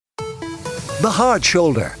The Hard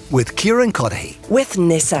Shoulder with Kieran Cuddihy with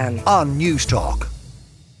Nissan on News Talk.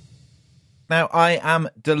 Now, I am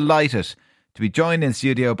delighted to be joined in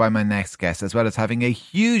studio by my next guest. As well as having a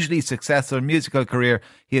hugely successful musical career,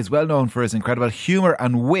 he is well known for his incredible humour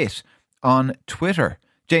and wit on Twitter.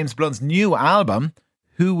 James Blunt's new album,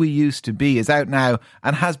 Who We Used to Be, is out now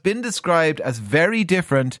and has been described as very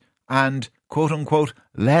different and, quote unquote,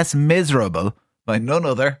 less miserable by none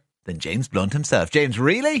other than James Blunt himself. James,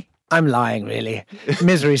 really? I'm lying, really.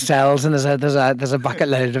 Misery sells, and there's a bucket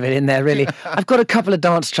load of it in there, really. I've got a couple of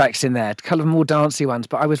dance tracks in there, a couple of more dancey ones,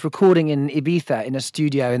 but I was recording in Ibiza in a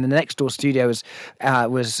studio, and the next door studio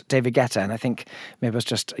was David Guetta, and I think maybe it was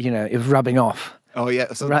just, it was rubbing off. Oh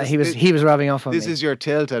yeah, so he was rubbing off on me. This is your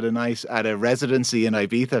tilt at a residency in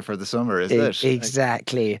Ibiza for the summer, is it?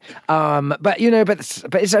 Exactly. But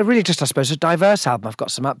it's really just, I suppose, a diverse album. I've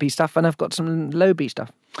got some upbeat stuff and I've got some low beat stuff.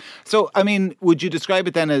 So, I mean, would you describe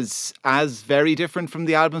it then as very different from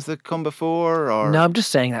the albums that come before? Or? No, I'm just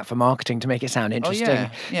saying that for marketing to make it sound interesting.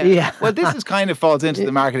 Oh, yeah. Well, this is kind of falls into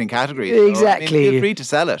the marketing category. So, exactly. feel free to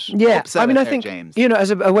sell it. Yeah, I think, James.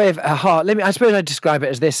 As a way of a heart, I suppose I'd describe it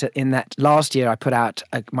as this, in that last year I put out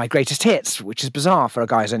my greatest hits, which is bizarre for a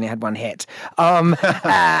guy who's only had one hit. And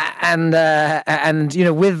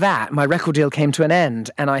with that, my record deal came to an end,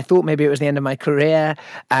 and I thought maybe it was the end of my career,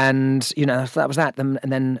 and, that was that. And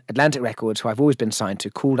then Atlantic Records, who I've always been signed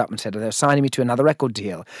to, called up and said they were signing me to another record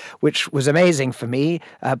deal, which was amazing for me,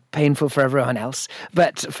 painful for everyone else.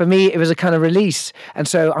 But for me, it was a kind of release. And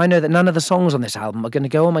so I know that none of the songs on this album are going to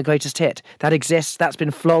go on my greatest hit. That exists. That's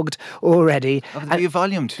been flogged already. Oh, there'll be a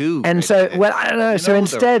volume 2. And so, I don't know. So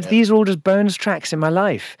instead, these are all just bonus tracks in my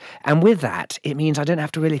life. And with that, it means I don't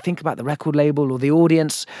have to really think about the record label or the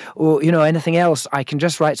audience or, anything else. I can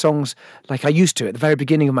just write songs like I used to at the very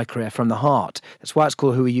beginning of my career, from the heart. That's why it's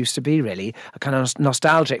called Who We Used to Be, really. A kind of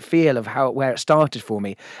nostalgic feel of where it started for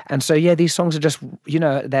me. And so, these songs are just,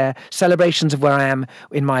 they're celebrations of where I am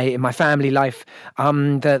in my family life,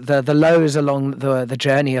 the lows along the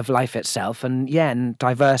journey of life itself, and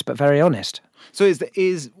diverse but very honest. So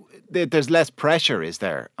there's less pressure, is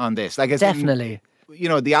there, on this? I guess definitely.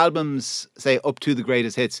 The albums, say, up to the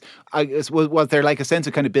greatest hits, was there like a sense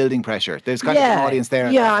of kind of building pressure? There's kind of an audience there.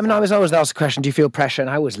 Yeah, I was always asked the question, do you feel pressure? And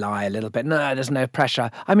I always lie a little bit. No, there's no pressure.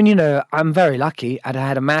 I'm very lucky. I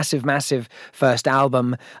had a massive, massive first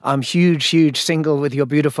album, huge single with You're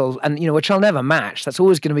Beautiful, and, which I'll never match. That's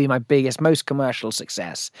always going to be my biggest, most commercial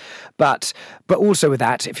success. But also with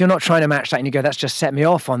that, if you're not trying to match that and you go, that's just set me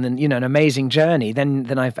off on, an amazing journey,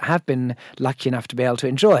 then I have been lucky enough to be able to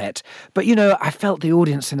enjoy it. But, I felt the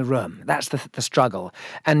audience in the room. That's the struggle.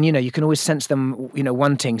 And, you can always sense them,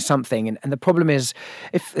 wanting something. And the problem is,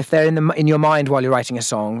 if they're in your mind while you're writing a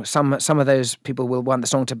song, some of those people will want the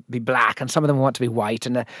song to be black, and some of them want to be white,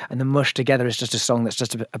 and the mush together is just a song that's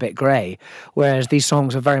just a bit grey. Whereas these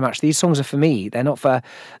songs are for me. They're not for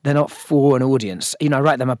an audience. I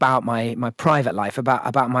write them about my private life,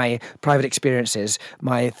 about my private experiences,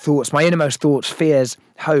 my thoughts, my innermost thoughts, fears,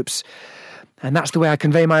 hopes. And that's the way I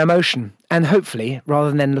convey my emotion. And hopefully,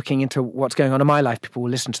 rather than looking into what's going on in my life, people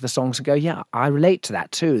will listen to the songs and go, yeah, I relate to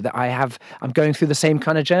that too, that I'm going through the same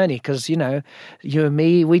kind of journey, because, you and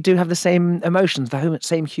me, we do have the same emotions, the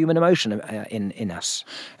same human emotion in us.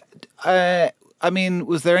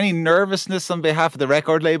 Was there any nervousness on behalf of the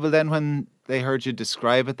record label then when they heard you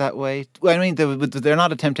describe it that way? Well, they're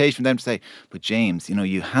not a temptation for them to say, but James,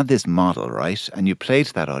 you had this model, right? And you played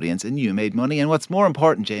to that audience and you made money. And what's more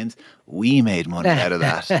important, James, we made money out of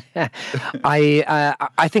that.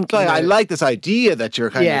 I think... I like this idea that you're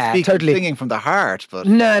kind of speaking, totally. Singing from the heart. But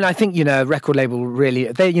No, and I think, record label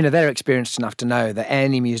really, they're experienced enough to know that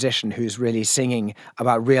any musician who's really singing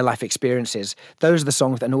about real life experiences, those are the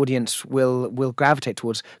songs that an audience will gravitate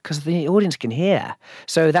towards, because the audience can hear.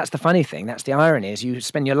 So that's the funny thing. That's the irony, is you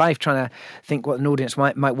spend your life trying to think what an audience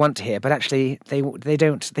might want to hear, but actually they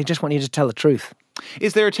don't. They just want you to tell the truth.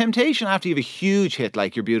 Is there a temptation after you have a huge hit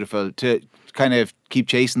like You're Beautiful to kind of keep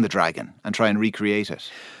chasing the dragon and try and recreate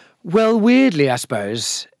it? Well, weirdly, I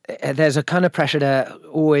suppose, there's a kind of pressure to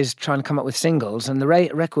always try and come up with singles, and the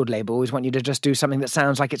record label always want you to just do something that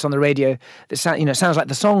sounds like it's on the radio, that sounds like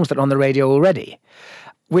the songs that are on the radio already.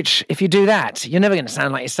 Which, if you do that, you're never going to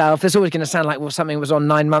sound like yourself. There's always going to sound like something was on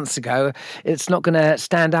 9 months ago. It's not going to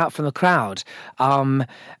stand out from the crowd. So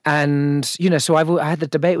I had the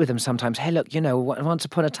debate with them sometimes. Hey, look, once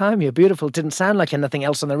upon a time, You're Beautiful didn't sound like anything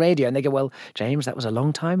else on the radio. And they go, well, James, that was a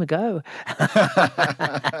long time ago.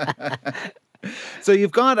 So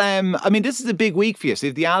you've got, this is a big week for you. So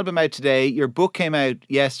you have the album out today. Your book came out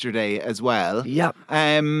yesterday as well. Yep.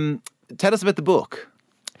 Tell us about the book.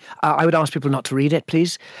 I would ask people not to read it,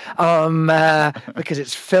 please, because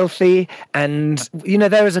it's filthy. And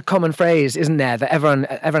there is a common phrase, isn't there, that everyone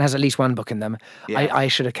has at least one book in them. Yeah. I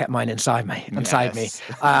should have kept mine inside me. Yes.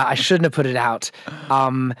 I shouldn't have put it out.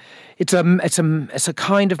 It's a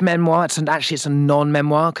kind of memoir. It's a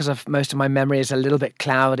non-memoir because most of my memory is a little bit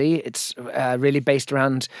cloudy. It's really based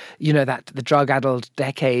around the drug-addled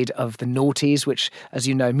decade of the noughties, which, as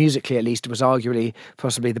you know, musically at least, was arguably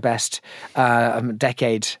possibly the best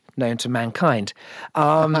decade known to mankind.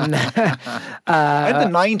 And the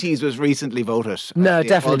 90s was recently voted. No,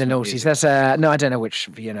 definitely the noughties. That's I don't know which.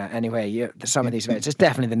 Anyway, some of these votes. It's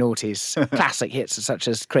definitely the noughties. Classic hits such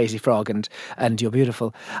as Crazy Frog and You're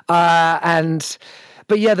Beautiful.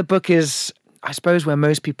 But yeah, the book is, I suppose, where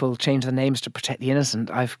most people change the names to protect the innocent.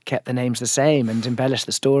 I've kept the names the same and embellished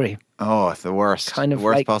the story. Oh, it's the worst. Kind of the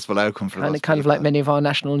worst like, possible outcome for those kind of like many of our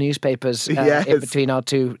national newspapers Yes. in between our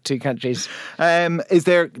two countries.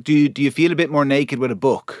 Do you feel a bit more naked with a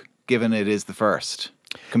book, given it is the first,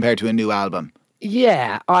 compared to a new album?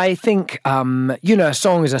 Yeah, I think a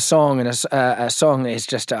song is a song, and a song is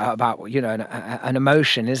just about an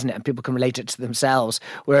emotion, isn't it? And people can relate it to themselves.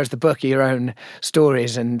 Whereas the book are your own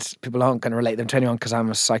stories, and people aren't going to relate them to anyone because I'm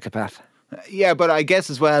a psychopath. Yeah, but I guess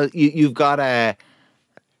as well, you've got a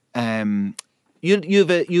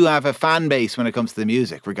you have a fan base when it comes to the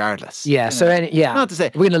music, regardless. Yeah. Not to say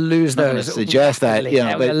we're going to lose not those. gonna suggest that, we're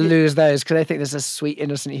going to lose those because I think there's a sweet,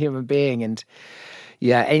 innocent human being and.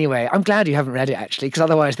 Yeah, anyway, I'm glad you haven't read it, actually, because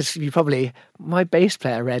otherwise my bass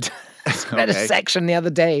player read a section the other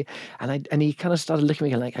day, and he kind of started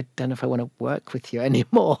looking at me like, I don't know if I want to work with you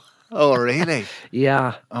anymore. Oh, really?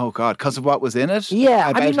 Yeah. Oh, God, because of what was in it? Yeah,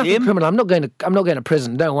 About I mean, nothing him? criminal. I'm not going to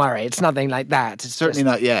prison, don't worry. It's nothing like that. It's Certainly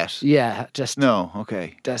not yet. Yeah, just... No,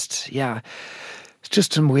 okay. Yeah. It's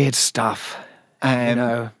just some weird stuff,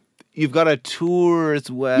 You've got a tour as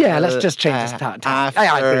well. Yeah, let's just change this tack.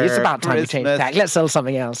 I agree. It's about time we change the tack. Let's sell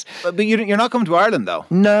something else. But you're not coming to Ireland, though.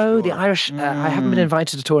 No, the Irish. I haven't been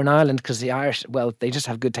invited to tour in Ireland because the Irish, well, they just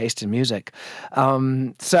have good taste in music.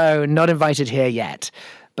 So not invited here yet.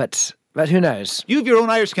 But who knows? You have your own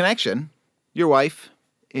Irish connection. Your wife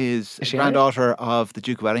is she granddaughter of the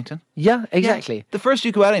Duke of Wellington. Yeah, exactly. Yeah, the first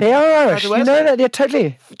Duke of Wellington. They are Irish. You know that? They're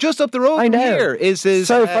totally. Just up the road from here is his.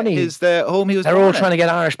 So funny. Is the home he was. They're all trying to get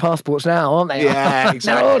Irish passports now, aren't they? Yeah,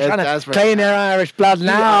 exactly. They're all trying to claim their Irish blood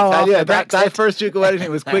now. Yeah, that first Duke of Wellington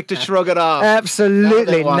was quick to shrug it off.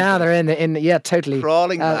 Absolutely. Now they're in. Yeah, totally.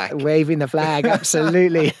 Crawling back, waving the flag.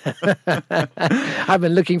 Absolutely. I've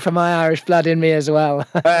been looking for my Irish blood in me as well.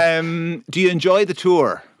 Do you enjoy the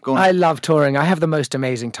tour? I love touring. I have the most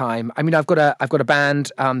amazing time. I mean, I've got a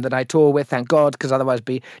band that I tour with, thank God, because otherwise it'd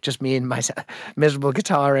be just me and my miserable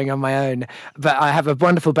guitaring on my own. But I have a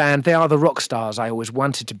wonderful band. They are the rock stars I always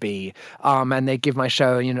wanted to be, and they give my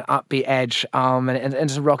show upbeat edge, and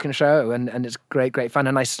it's a rocking show, and it's great fun.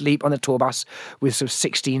 And I sleep on the tour bus with sort of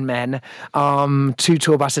 16 men, 2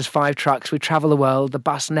 tour buses, 5 trucks. We travel the world. The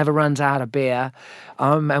bus never runs out of beer,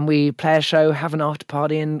 and we play a show, have an after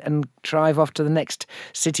party, and drive off to the next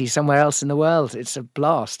city somewhere else in the world. It's a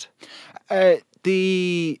blast.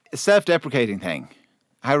 The self-deprecating thing,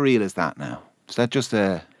 how real is that now? Is that just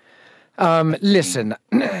a... Listen,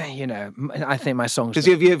 I think my songs... Because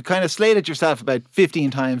you've kind of slated yourself about 15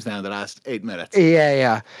 times now in the last 8 minutes.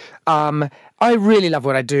 Yeah. I really love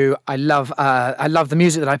what I do. I love the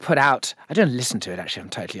music that I put out. I don't listen to it, actually, I'm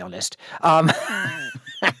totally honest. I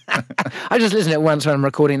just listen to it once when I'm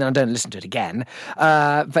recording, then I don't listen to it again.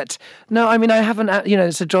 But no, I mean, I haven't,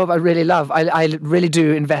 it's a job I really love. I really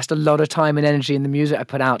do invest a lot of time and energy in the music I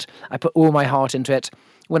put out. I put all my heart into it.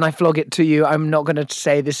 When I flog it to you, I'm not going to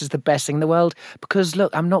say this is the best thing in the world because,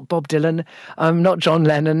 look, I'm not Bob Dylan. I'm not John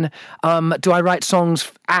Lennon. Do I write songs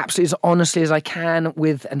absolutely as honestly as I can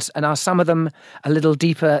and are some of them a little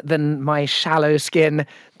deeper than my shallow skin?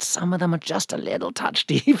 Some of them are just a little touch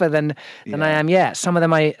deeper than I am. Yeah,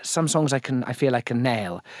 some songs I feel I can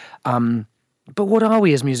nail. But what are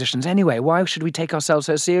we as musicians anyway? Why should we take ourselves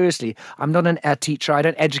so seriously? I'm not a teacher. I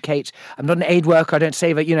don't educate. I'm not an aid worker. I don't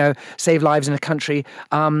save lives in a country.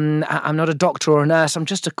 I'm not a doctor or a nurse. I'm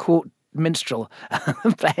just a court minstrel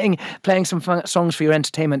playing some fun songs for your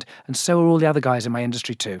entertainment, and so are all the other guys in my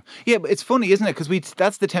industry too. Yeah, but it's funny, isn't it? Because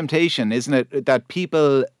that's the temptation, isn't it? That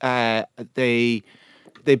people they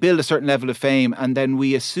build a certain level of fame, and then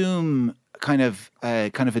we assume kind of a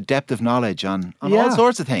depth of knowledge on all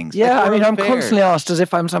sorts of things. Yeah, I mean, I'm constantly asked as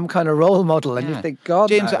if I'm some kind of role model, and you think, God,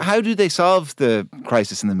 James, no. How do they solve the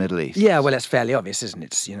crisis in the Middle East? Yeah, well, it's fairly obvious, isn't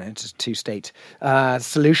it? It's a 2-state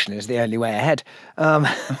solution is the only way ahead. And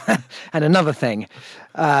another thing,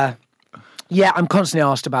 Yeah, I'm constantly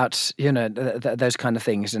asked about, those kind of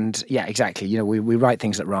things. And yeah, exactly. We write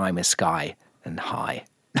things that rhyme with sky and high.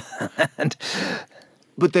 and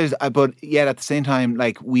But yet at the same time,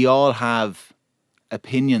 like, we all have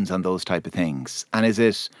opinions on those type of things. And is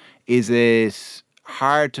it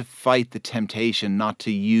hard to fight the temptation not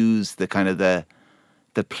to use the kind of the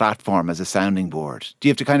platform as a sounding board? Do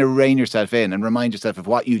you have to kind of rein yourself in and remind yourself of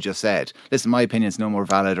what you just said? Listen, my opinion's no more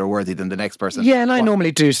valid or worthy than the next person. Yeah, and I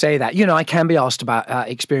normally do say that. I can be asked about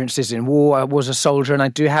experiences in war. I was a soldier, and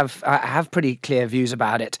I have pretty clear views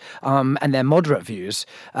about it, and they're moderate views,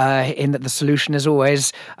 in that the solution is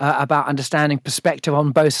always about understanding perspective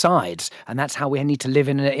on both sides, and that's how we need to live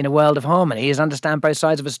in a world of harmony, is understand both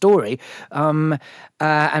sides of a story, and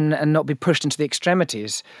not be pushed into the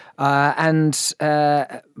extremities.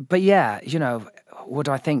 But yeah, what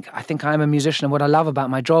do I think? I think I'm a musician, and what I love about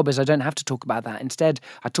my job is I don't have to talk about that. Instead,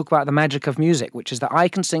 I talk about the magic of music, which is that I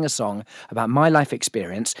can sing a song about my life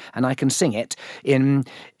experience, and I can sing it in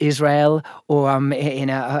Israel or to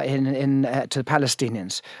the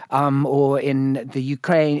Palestinians, or in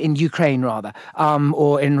Ukraine rather,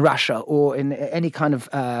 or in Russia, or in any kind of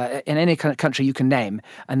country you can name.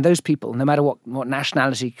 And those people, no matter what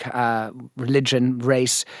nationality, religion,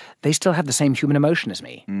 race, they still have the same human emotion as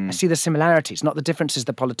me. I see the similarities, not the differences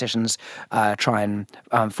the politicians try and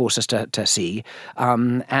force us to see.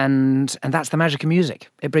 And that's the magic of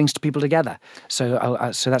music. It brings people together. So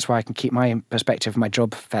that's why I can keep my perspective, my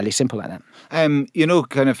job, fairly simple like that.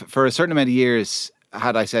 Kind of for a certain amount of years,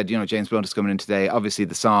 had I said, James Blunt is coming in today, obviously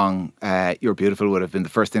the song You're Beautiful would have been the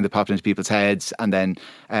first thing that popped into people's heads, and then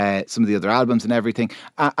some of the other albums and everything.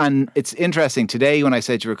 And it's interesting, today when I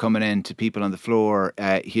said you were coming in, to people on the floor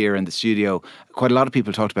here in the studio, quite a lot of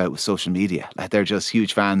people talked about it with social media. Like, they're just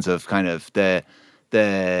huge fans of kind of the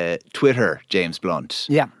Twitter James Blunt.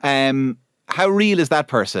 Yeah. How real is that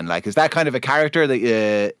person? Like, is that kind of a character that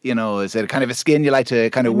is it kind of a skin you like to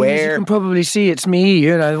kind of wear? You can probably see it's me,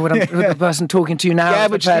 what I'm the person talking to you now. Yeah,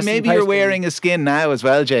 but maybe you're wearing a skin now as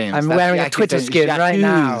well, James. I'm wearing a Twitter skin right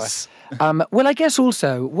now. Well, I guess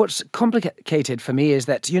also what's complicated for me is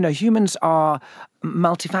that, humans are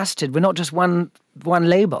multifaceted. We're not just one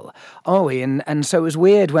label, are we? And so it was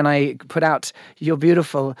weird when I put out You're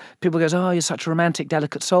Beautiful. People goes, oh, you're such a romantic,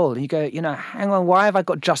 delicate soul. And you go, hang on, why have I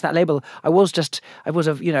got just that label? I was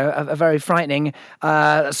a very frightening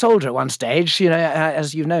soldier at one stage,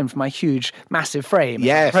 as you've known from my huge, massive frame.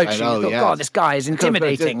 Yes, I know, thought, God, this guy is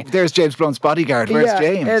intimidating. There's James Blunt's bodyguard. Where's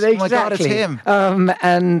James? Exactly. Oh my God, it's him.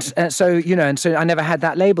 So I never had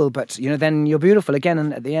that label, but, then You're Beautiful again.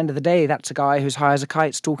 And at the end of the day, that's a guy who's high as a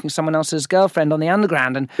kite stalking someone else's girlfriend on the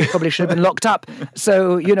underground and probably should have been locked up.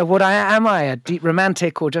 So, what am I? A deep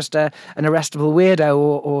romantic, or just an arrestable weirdo,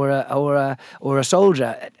 or a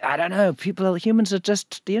soldier? I don't know. Humans are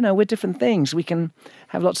just, we're different things. We can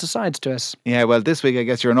have lots of sides to us. Yeah, well, this week I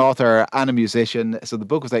guess you're an author and a musician. So the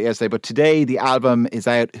book was out yesterday, but today the album is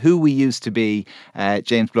out, Who We Used to Be,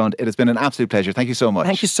 James Blunt. It has been an absolute pleasure. Thank you so much.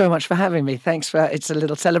 Thank you so much for having me. It's a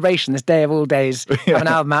little celebration this day of all days. Have an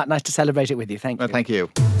album out. Nice to celebrate it with you. Thank you. Thank you.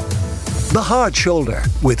 The Hard Shoulder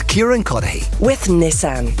with Kieran Cuddihy. With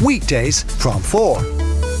Nissan. Weekdays from 4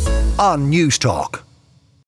 on News Talk.